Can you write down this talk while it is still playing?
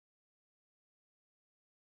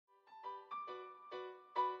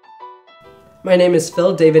My name is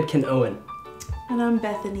Phil David Ken Owen. And I'm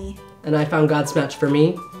Bethany. And I found God's match for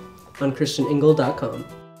me on ChristianIngle.com.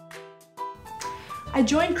 I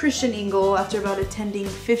joined ChristianIngle after about attending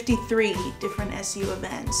 53 different SU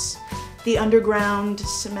events. The Underground,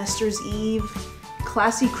 Semester's Eve,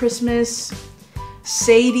 Classy Christmas,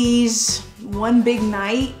 Sadie's, One Big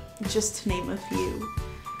Night, just to name a few.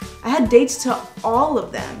 I had dates to all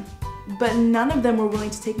of them, but none of them were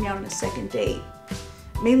willing to take me out on a second date.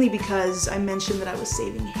 Mainly because I mentioned that I was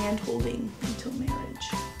saving hand-holding until marriage.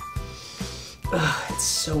 It's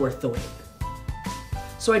so worth the wait.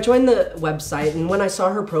 So I joined the website, and when I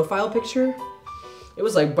saw her profile picture, it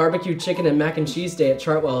was like barbecue chicken and mac and cheese day at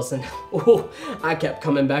Chartwell's, and ooh, I kept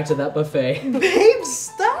coming back to that buffet. Babe,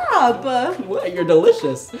 stop! What? You're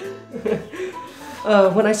delicious.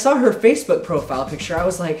 When I saw her Facebook profile picture, I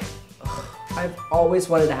was like, oh, I've always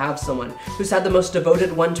wanted to have someone who's had the most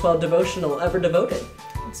devoted 112 devotional ever devoted.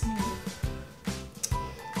 That's me.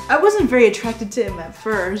 I wasn't very attracted to him at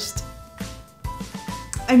first.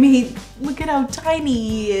 I mean, look at how tiny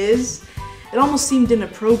he is. It almost seemed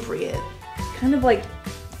inappropriate. Kind of like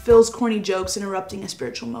Phil's corny jokes interrupting a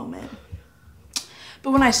spiritual moment.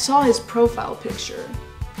 But when I saw his profile picture,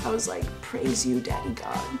 I was like, praise you, Daddy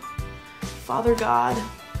God. Father God,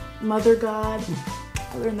 Mother God.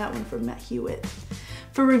 I learned that one from Matt Hewitt.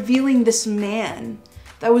 For revealing this man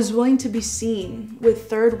that was willing to be seen with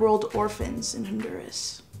third world orphans in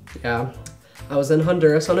Honduras. Yeah, I was in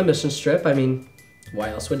Honduras on a mission trip. I mean, why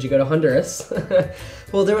else would you go to Honduras?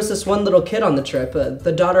 Well, there was this one little kid on the trip,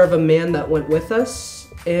 the daughter of a man that went with us,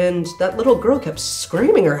 and that little girl kept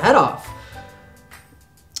screaming her head off.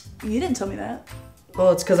 You didn't tell me that.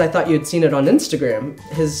 Well, it's because I thought you'd seen it on Instagram.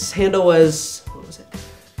 His handle was, what was it?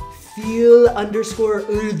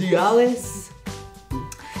 Phil_Urdiales.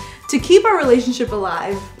 To keep our relationship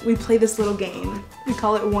alive, we play this little game. We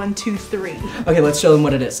call it 1, 2, 3. Okay, let's show them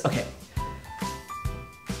what it is. Okay.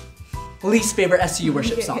 Least favorite SCU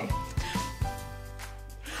worship song.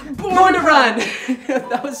 Born to Run!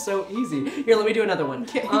 That was so easy. Here, let me do another one.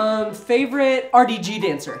 Okay. Favorite RDG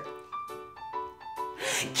dancer.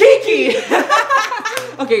 Kiki!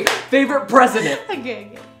 Okay, favorite president.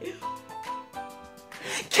 Okay.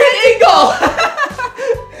 ChristianIngle!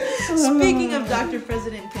 Speaking of Dr.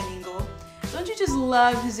 President Ken Ingle, don't you just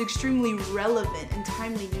love his extremely relevant and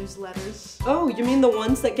timely newsletters? Oh, you mean the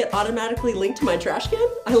ones that get automatically linked to my trash can?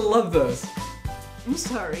 I love those. I'm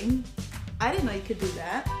sorry. I didn't know you could do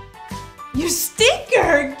that. You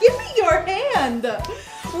stinker! Give me your hand!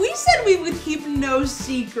 We said we would keep no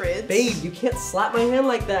secrets. Babe, you can't slap my hand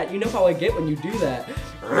like that. You know how I get when you do that.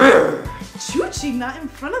 Chuchi, not in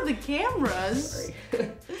front of the cameras. Sorry.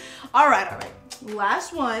 All right.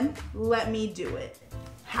 Last one, let me do it.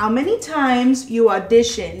 How many times you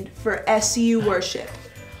auditioned for SCU worship?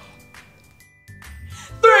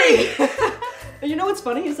 3! You know what's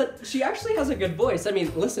funny is that she actually has a good voice. I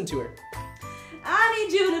mean, listen to her. I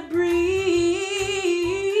need you to breathe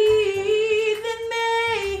in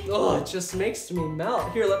me. Oh, it just makes me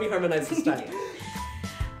melt. Here, let me harmonize this time.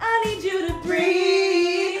 I need you to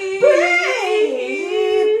breathe in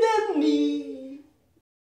me.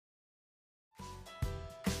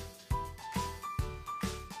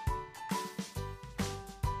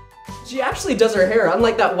 She actually does her hair,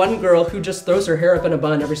 unlike that one girl who just throws her hair up in a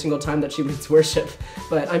bun every single time that she leads worship.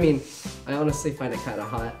 But I mean, I honestly find it kind of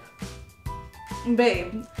hot.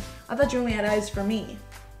 Babe, I thought you only had eyes for me.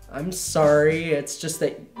 I'm sorry, it's just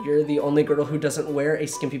that you're the only girl who doesn't wear a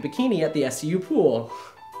skimpy bikini at the SCU pool.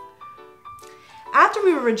 After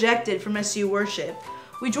we were rejected from SCU worship,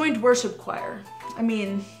 we joined worship choir. I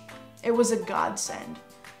mean, it was a godsend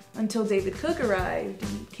until David Cook arrived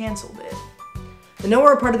and canceled it. And now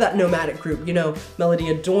we're a part of that nomadic group, you know, Melody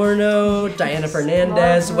Adorno, yes, Diana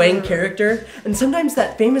Fernandez, Wayne Character, and sometimes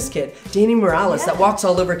that famous kid, Danny Morales, that walks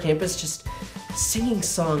all over campus just singing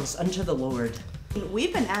songs unto the Lord.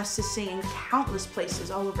 We've been asked to sing in countless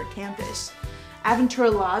places all over campus.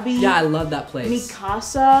 Aventura Lobby. Yeah, I love that place. Mi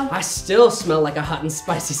Casa. I still smell like a hot and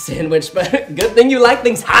spicy sandwich, but good thing you like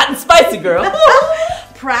things hot and spicy, girl.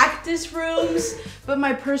 Practice rooms. But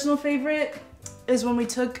my personal favorite is when we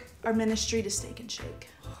took our ministry to Steak and Shake.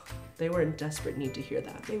 They were in desperate need to hear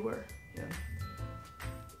that. They were. Yeah.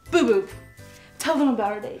 Boo Boo. Tell them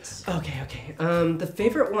about our dates. Okay. The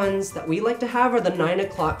favorite ones that we like to have are the 9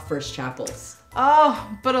 o'clock first chapels. Oh,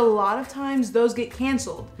 but a lot of times those get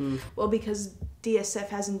canceled. Well, because DSF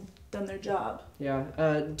hasn't done their job. Yeah.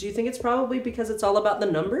 Do you think it's probably because it's all about the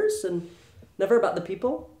numbers and never about the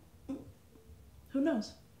people? Who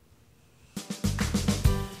knows?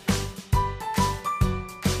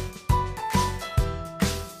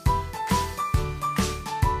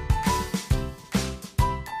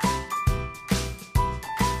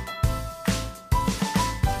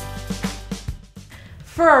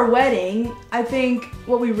 For our wedding, I think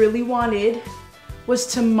what we really wanted was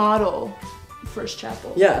to model First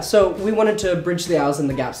Chapel. Yeah, so we wanted to bridge the aisles and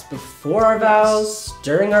the gaps before our vows,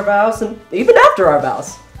 during our vows, and even after our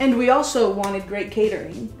vows. And we also wanted great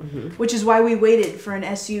catering, which is why we waited for an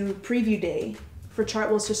SU preview day for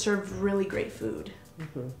Chartwells to serve really great food.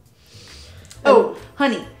 Oh,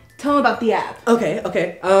 honey, tell them about the app.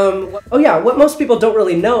 Okay. Oh yeah, what most people don't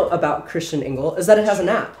really know about ChristianIngle is that it has an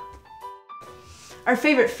app. Our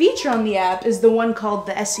favorite feature on the app is the one called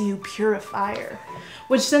the SU Purifier,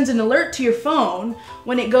 which sends an alert to your phone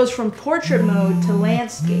when it goes from portrait mode to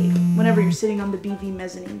landscape whenever you're sitting on the BV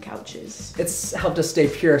mezzanine couches. It's helped us stay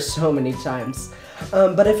pure so many times.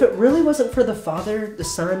 But if it really wasn't for the Father, the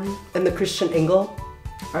Son, and the ChristianIngle,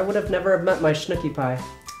 I would have never met my Schnooky Pie.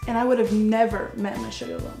 And I would have never met my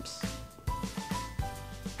sugar lumps.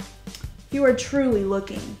 If you are truly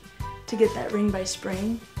looking to get that ring by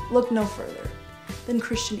spring, look no further than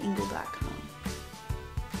ChristianIngle.com.